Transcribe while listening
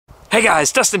Hey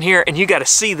guys, Dustin here, and you gotta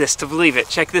see this to believe it.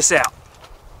 Check this out.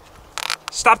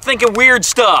 Stop thinking weird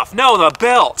stuff. No, the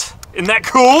belt. Isn't that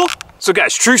cool? So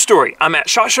guys, true story. I'm at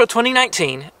SHOT Show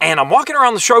 2019, and I'm walking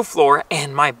around the show floor,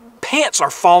 and my pants are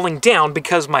falling down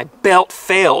because my belt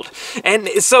failed. And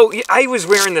so I was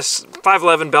wearing this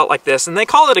 511 belt like this, and they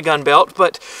call it a gun belt,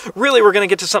 but really we're gonna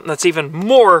get to something that's even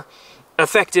more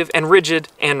effective and rigid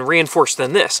and reinforced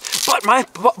than this. But my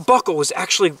buckle was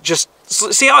actually just,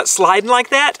 see how it's sliding like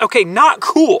that? Okay, not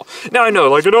cool. Now I know,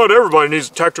 like, not everybody needs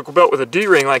a tactical belt with a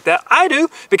D-ring like that. I do,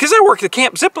 because I work the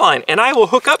camp zipline, and I will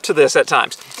hook up to this at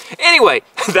times. Anyway,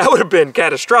 that would have been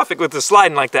catastrophic with the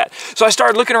sliding like that. So I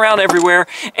started looking around everywhere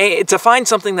to find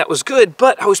something that was good,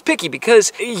 but I was picky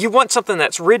because you want something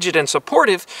that's rigid and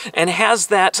supportive and has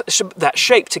that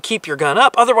shape to keep your gun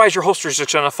up. Otherwise, your holster's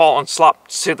just gonna fall and slop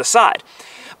to the side.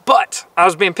 But I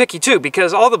was being picky too,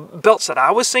 because all the belts that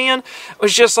I was seeing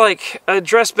was just like a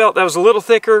dress belt that was a little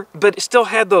thicker, but it still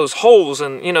had those holes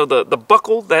and, you know, the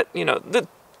buckle that, you know, the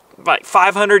like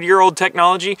 500-year-old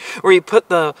technology where you put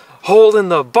the hole in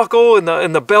the buckle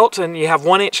in the belt and you have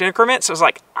 1-inch increments. So I was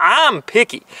like, I'm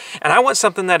picky, and I want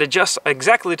something that adjusts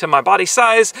exactly to my body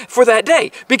size for that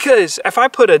day, because if I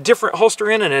put a different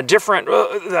holster in and a different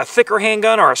a thicker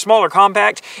handgun or a smaller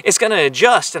compact, it's going to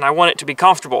adjust, and I want it to be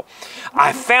comfortable.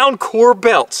 I found Core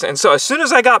belts, and so as soon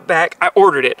as I got back, I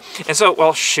ordered it. And so,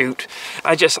 well, shoot,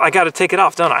 I got to take it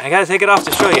off, don't I? I got to take it off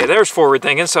to show you. There's forward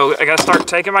thinking, so I got to start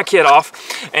taking my kit off,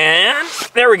 and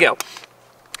there we go.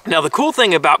 Now, the cool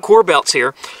thing about Core belts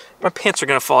here, my pants are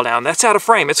going to fall down. That's out of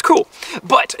frame. It's cool.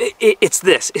 But it's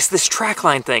this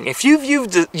trackline thing. If you've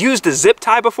used a zip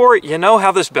tie before, you know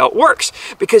how this belt works,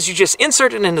 because you just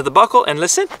insert it into the buckle, and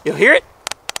listen, you'll hear it.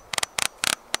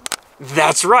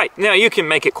 That's right. Now, you can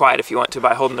make it quiet if you want to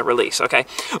by holding the release, okay?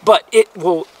 But it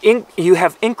will, you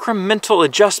have incremental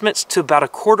adjustments to about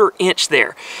 1/4 inch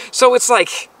there. So it's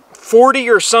like 40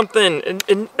 or something,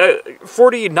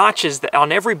 40 notches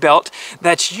on every belt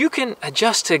that you can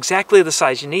adjust to exactly the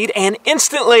size you need, and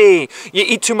instantly, you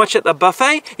eat too much at the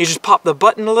buffet, you just pop the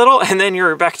button a little, and then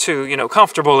you're back to, you know,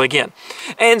 comfortable again.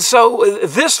 And so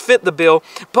this fit the bill,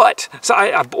 but so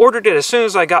I ordered it as soon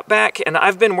as I got back, and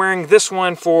I've been wearing this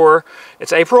one for,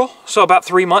 it's April, so about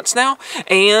 3 months now,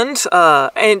 and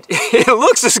it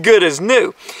looks as good as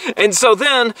new. And so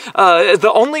then,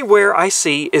 the only wear I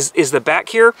see is the back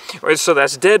here. So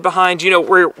that's dead behind, you know,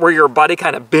 where your body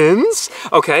kind of bends.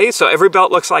 Okay, so every belt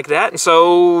looks like that, and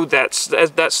so that's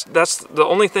the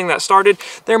only thing that started.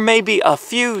 There may be a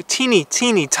few teeny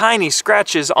tiny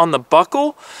scratches on the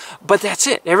buckle, but that's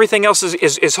it. Everything else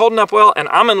is holding up well, and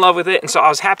I'm in love with it. And so I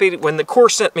was happy when the Core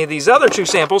sent me these other 2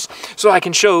 samples so I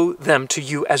can show them to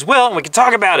you as well, and we can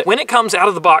talk about it. When it comes out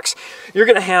of the box, you're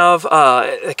gonna have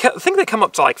I think they come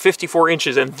up to like 54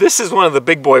 inches, and this is one of the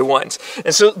big boy ones.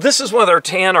 And so this is one of their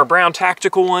tan or brown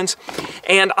tactical ones,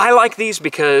 and I like these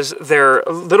because they're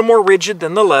a little more rigid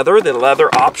than the leather. The leather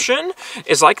option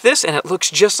is like this, and it looks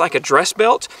just like a dress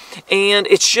belt, and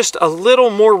it's just a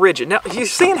little more rigid. Now, you're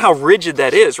seeing how rigid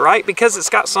that is, right? Because it's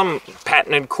got some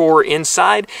patented core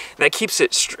inside that keeps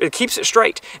it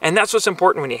straight, and that's what's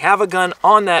important when you have a gun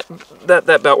on that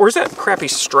belt. Where's that crappy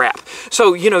strap?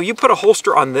 So, you know, you put a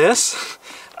holster on this.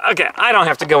 Okay, I don't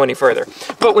have to go any further.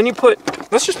 But when you put,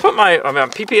 let's just put my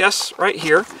PPS right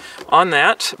here on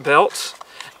that belt,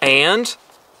 and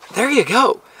there you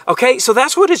go. Okay, so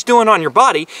that's what it's doing on your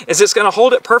body, is it's going to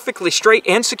hold it perfectly straight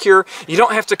and secure. You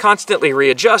don't have to constantly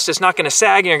readjust. It's not going to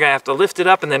sag, and you're going to have to lift it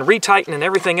up and then retighten and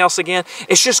everything else again.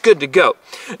 It's just good to go.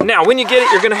 Now, when you get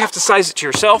it, you're going to have to size it to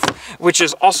yourself, which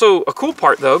is also a cool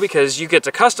part, though, because you get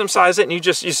to custom size it, and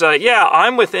you say, yeah,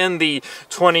 I'm within the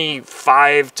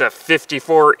 25 to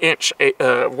 54 inch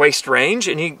waist range,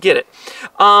 and you get it.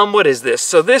 What is this?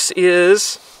 So this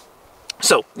is,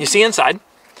 so you see inside,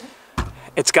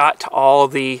 it's got all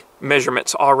the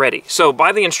measurements already. So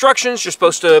by the instructions, you're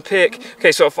supposed to pick,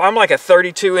 okay, so if I'm like a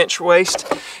 32-inch waist,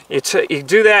 you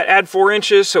do that, add 4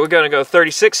 inches, so we're gonna go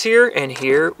 36 here, and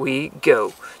here we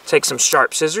go. Take some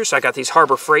sharp scissors. I got these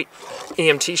Harbor Freight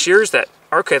EMT shears that,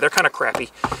 okay, they're kind of crappy.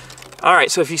 All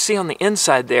right, so if you see on the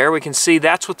inside there, we can see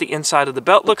that's what the inside of the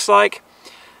belt looks like,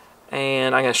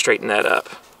 and I'm gonna straighten that up.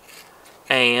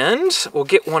 And we'll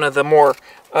get one of the more,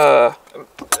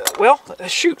 well,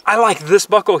 shoot, I like this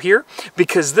buckle here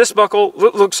because this buckle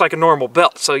looks like a normal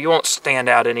belt, so you won't stand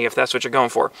out any if that's what you're going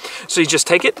for. So you just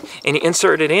take it and you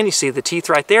insert it in. You see the teeth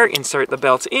right there. Insert the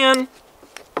belt in,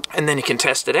 and then you can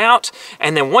test it out.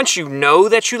 And then once you know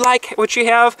that you like what you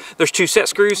have, there's 2 set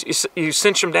screws. You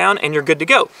cinch them down, and you're good to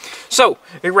go. So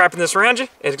you're wrapping this around you.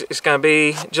 It's going to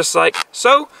be just like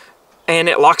so, and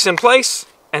it locks in place,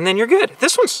 and then you're good.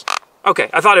 This one's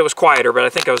Okay, I thought it was quieter, but I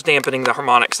think I was dampening the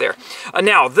harmonics there.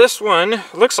 Now, this one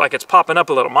looks like it's popping up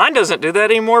a little. Mine doesn't do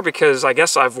that anymore because I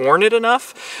guess I've worn it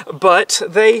enough, but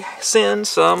they send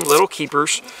some little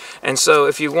keepers. And so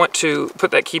if you want to put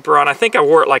that keeper on, I think I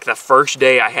wore it like the first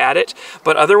day I had it,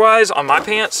 but otherwise on my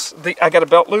pants, I got a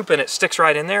belt loop and it sticks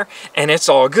right in there and it's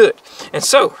all good. And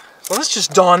so let's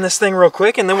just don this thing real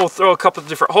quick and then we'll throw a couple of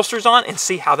different holsters on and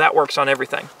see how that works on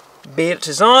everything. Belt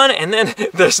is on, and then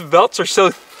those belts are so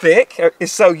thick,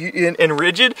 it's so and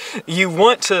rigid. You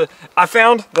want to, I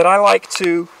found that I like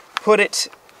to put it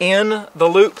in the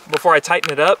loop before I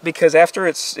tighten it up, because after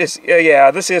yeah,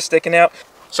 this is sticking out.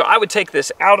 So I would take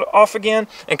this off again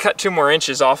and cut 2 more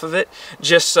inches off of it,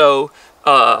 just so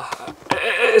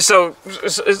so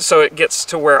it gets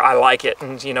to where I like it,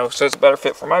 and you know, so it's a better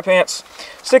fit for my pants.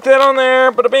 Stick that on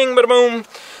there, bada bing, bada boom.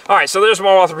 All right, so there's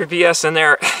my Walther PPS in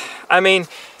there. I mean,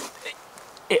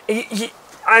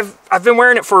 I've been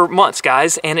wearing it for months,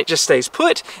 guys, and it just stays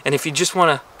put. And if you just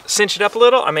want to cinch it up a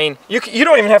little, I mean, you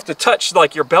don't even have to touch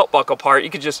like your belt buckle part. You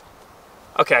could just,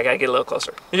 okay, I gotta get a little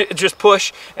closer. You just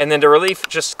push, and then to relief,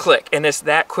 just click, and it's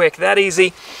that quick, that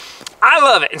easy. I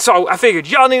love it, and so I figured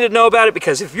y'all need to know about it,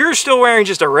 because if you're still wearing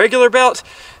just a regular belt,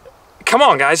 come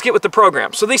on, guys, get with the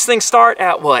program. So these things start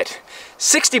at what?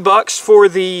 60 bucks for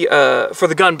the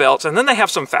gun belts, and then they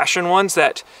have some fashion ones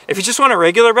that if you just want a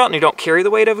regular belt and you don't carry the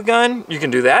weight of a gun, you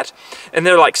can do that, and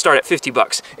they're like start at 50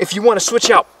 bucks. If you want to switch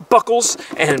out buckles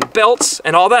and belts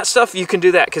and all that stuff, you can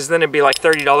do that, because then it'd be like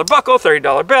 $30 buckle,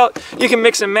 $30 belt. You can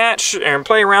mix and match and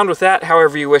play around with that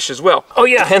however you wish as well. Oh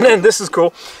yeah, and then this is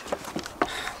cool.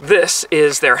 This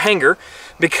is their hanger.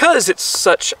 Because it's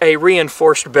such a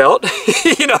reinforced belt,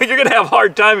 you know, you're gonna have a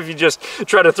hard time if you just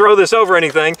try to throw this over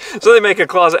anything. So they make a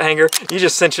closet hanger, you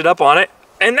just cinch it up on it,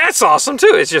 and that's awesome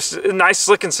too. It's just nice,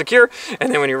 slick, and secure.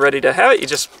 And then when you're ready to have it, you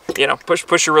just, you know,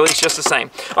 push your release just the same.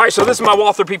 All right, so this is my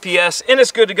Walther PPS, and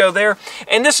it's good to go there.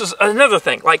 And this is another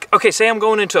thing, like, okay, say I'm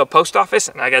going into a post office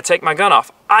and I gotta take my gun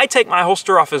off. I take my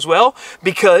holster off as well,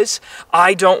 because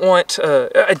I don't want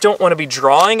to be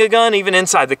drawing a gun even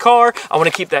inside the car. I want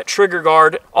to keep that trigger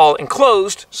guard all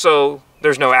enclosed, so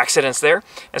there's no accidents there.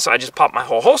 And so I just pop my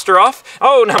whole holster off.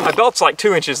 Oh, now my belt's like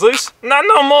 2 inches loose. Not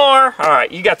no more. All right,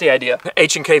 you got the idea.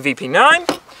 H&K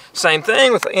VP9, same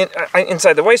thing with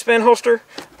inside the waistband holster.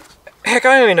 Heck,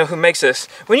 I don't even know who makes this.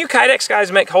 When you Kydex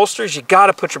guys make holsters, you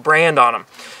gotta put your brand on them.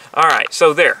 All right,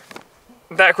 so there.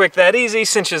 That quick, that easy,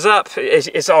 cinches up,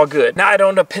 it's all good. Now I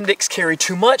don't appendix carry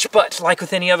too much, but like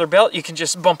with any other belt, you can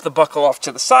just bump the buckle off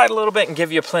to the side a little bit and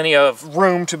give you plenty of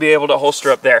room to be able to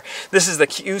holster up there. This is the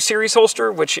Q series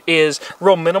holster, which is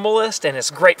real minimalist, and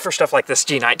it's great for stuff like this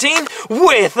G19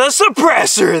 with a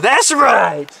suppressor, that's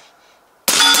right.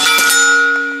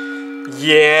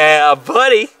 Yeah,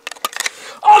 buddy.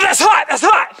 Oh, that's hot, that's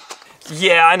hot.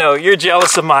 Yeah, I know, you're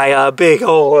jealous of my big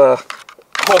old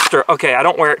holster. Okay, I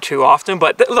don't wear it too often,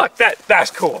 but look, that's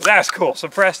cool. That's cool.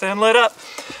 Suppressed and lit up.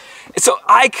 So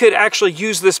I could actually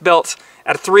use this belt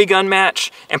at a 3-gun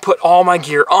match and put all my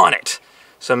gear on it.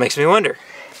 So it makes me wonder.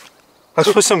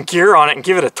 Let's put some gear on it and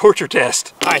give it a torture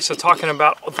test. All right, so talking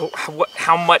about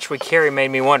how much we carry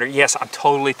made me wonder. Yes, I'm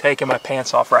totally taking my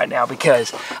pants off right now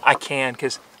because I can,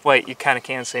 wait, you kind of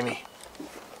can see me.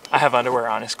 I have underwear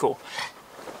on, it's cool.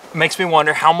 Makes me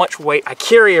wonder how much weight I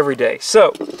carry every day.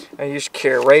 So I used to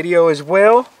carry radio as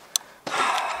well.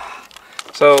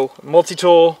 So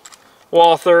multi-tool,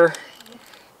 Walther,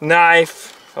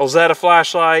 knife, Elzetta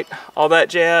flashlight, all that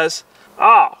jazz.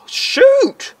 Oh,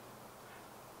 shoot!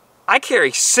 I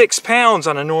carry 6 pounds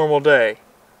on a normal day.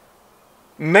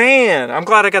 Man, I'm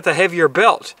glad I got the heavier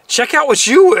belt. Check out what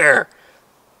you wear.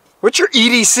 What's your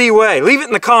EDC weigh? Leave it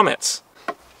in the comments.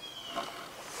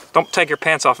 Don't take your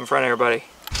pants off in front of everybody.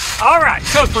 All right,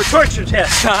 so for torture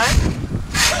test time,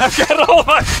 I've got all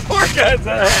my 4 guns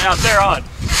out there on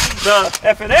the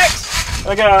FNX.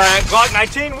 I got a Glock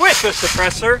 19 with the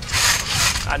suppressor.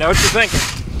 I know what you're thinking.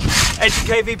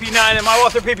 H&K VP9 and my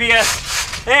Walther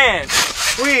PPS, and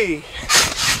we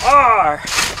are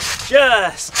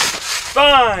just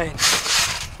fine.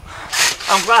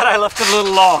 I'm glad I left it a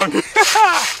little long.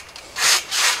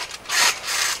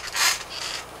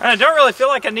 I don't really feel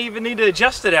like I even need to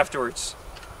adjust it afterwards.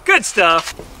 Good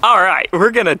stuff. All right, we're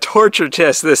gonna torture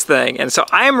test this thing. And so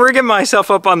I am rigging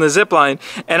myself up on the zip line,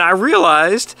 and I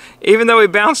realized, even though we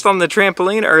bounced on the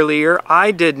trampoline earlier, I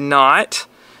did not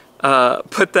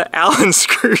put the Allen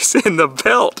screws in the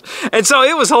belt. And so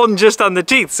it was holding just on the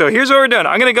teeth. So here's what we're doing.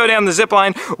 I'm gonna go down the zip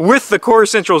line with the Core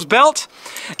Essentials belt,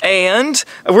 and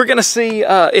we're gonna see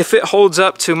if it holds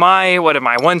up to my, what am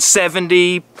I,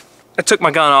 170, I took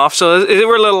my gun off, so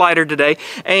we're a little lighter today,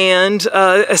 and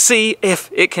see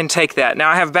if it can take that. Now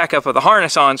I have backup of the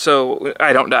harness on, so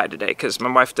I don't die today, because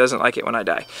my wife doesn't like it when I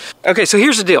die. Okay, so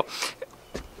here's the deal.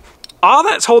 All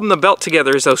that's holding the belt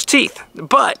together is those teeth,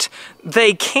 but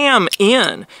they cam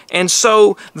in, and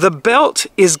so the belt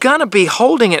is gonna be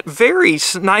holding it very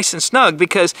nice and snug,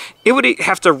 because it would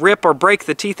have to rip or break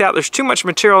the teeth out. There's too much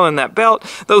material in that belt.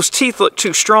 Those teeth look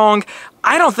too strong.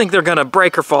 I don't think they're gonna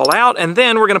break or fall out, and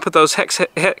then we're gonna put those hex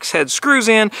head screws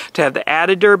in to have the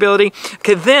added durability.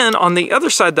 Okay, then on the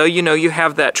other side though, you know, you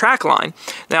have that track line.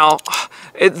 Now,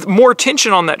 more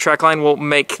tension on that track line will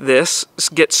make this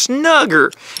get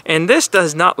snugger, and this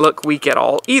does not look weak at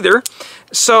all either.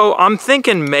 So I'm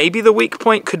thinking maybe the weak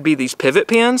point could be these pivot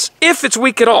pins, if it's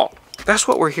weak at all. That's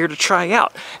what we're here to try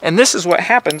out. And this is what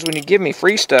happens when you give me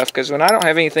free stuff, because when I don't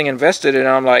have anything invested in it,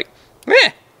 I'm like,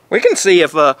 meh. We can see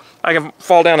if I can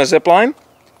fall down a zip line.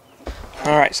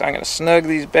 All right, so I'm gonna snug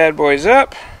these bad boys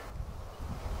up.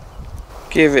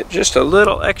 Give it just a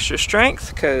little extra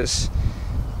strength, because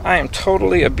I am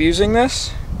totally abusing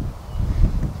this.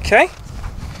 Okay.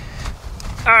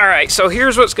 All right, so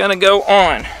here's what's gonna go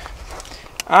on.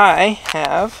 I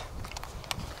have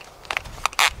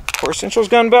Core Essentials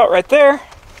gun belt right there,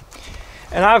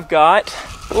 and I've got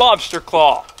lobster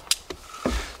claw.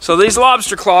 So these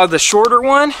lobster claw, the shorter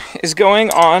one is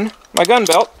going on my gun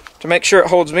belt to make sure it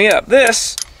holds me up.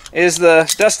 This is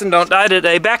the Dustin Don't Die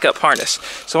Today backup harness.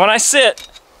 So when I sit,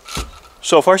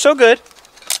 so far so good.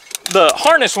 The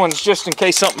harness one's just in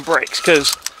case something breaks,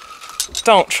 because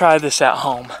don't try this at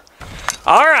home.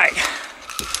 All right,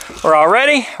 we're all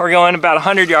ready. We're going about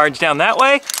 100 yards down that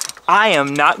way. I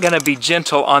am not gonna be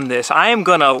gentle on this. I am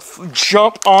gonna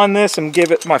jump on this and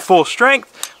give it my full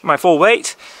strength, my full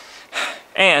weight.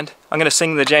 And I'm gonna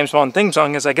sing the James Bond theme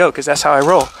song as I go, because that's how I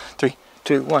roll. 3,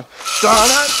 2, 1.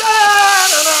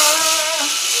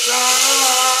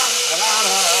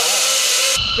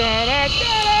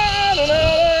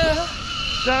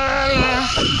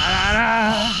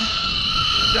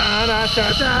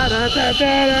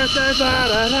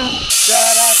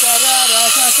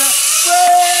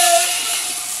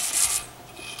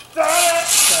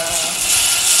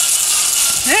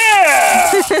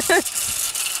 Yeah!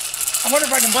 I wonder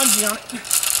if I can bungee on it.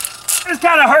 This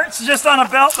kind of hurts just on a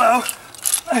belt though.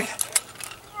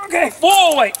 Okay,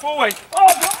 full weight, full weight.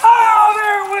 Oh,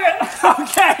 there it went.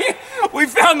 Okay, we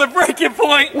found the breaking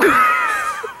point.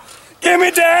 Get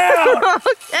me down.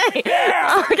 Okay.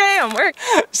 Yeah. Okay, I'm working.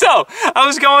 So, I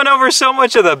was going over so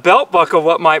much of the belt buckle,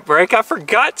 what might break. I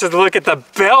forgot to look at the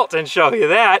belt and show you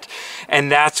that.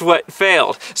 And that's what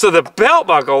failed. So the belt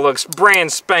buckle looks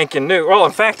brand spanking new. Well,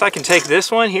 in fact, I can take this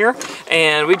one here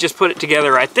and we just put it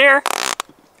together right there.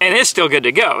 And it's still good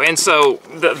to go. And so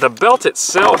the belt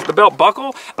itself, the belt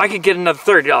buckle, I could get another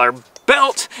 $30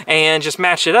 belt and just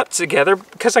match it up together,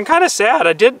 because I'm kind of sad.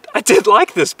 I did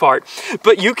like this part,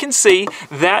 but you can see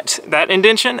that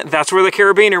indentation, that's where the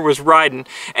carabiner was riding,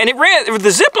 and it ran. The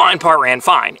zipline part ran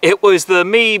fine. It was the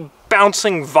me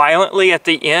bouncing violently at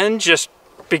the end just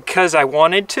because I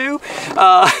wanted to.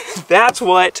 That's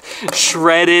what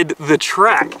shredded the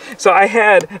track. So I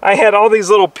had all these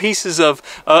little pieces of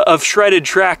shredded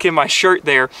track in my shirt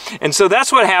there, and so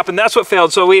that's what happened. That's what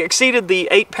failed. So we exceeded the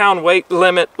 8-pound weight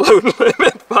limit, load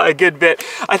limit by a good bit.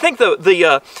 I think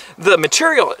the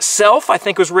material itself, I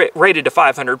think, was rated to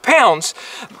 500 pounds.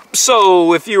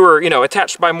 So if you were, you know,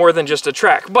 attached by more than just a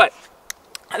track, but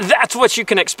that's what you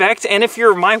can expect. And if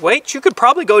you're my weight, you could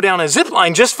probably go down a zip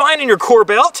line just fine in your core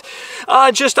belt.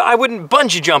 I wouldn't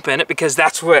bungee jump in it, because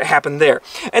that's what happened there.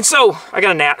 And so I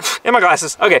got a gnat in my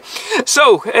glasses. Okay,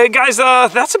 so guys,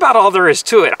 that's about all there is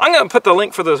to it. I'm gonna put the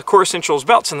link for the Core Essentials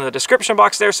belts in the description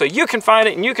box there, so you can find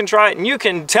it and you can try it and you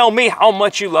can tell me how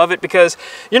much you love it, because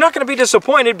you're not gonna be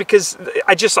disappointed, because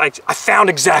I found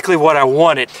exactly what I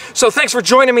wanted. So thanks for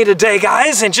joining me today,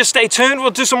 guys, and just stay tuned.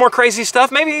 We'll do some more crazy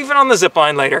stuff, maybe even on the zip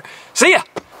line later. See ya!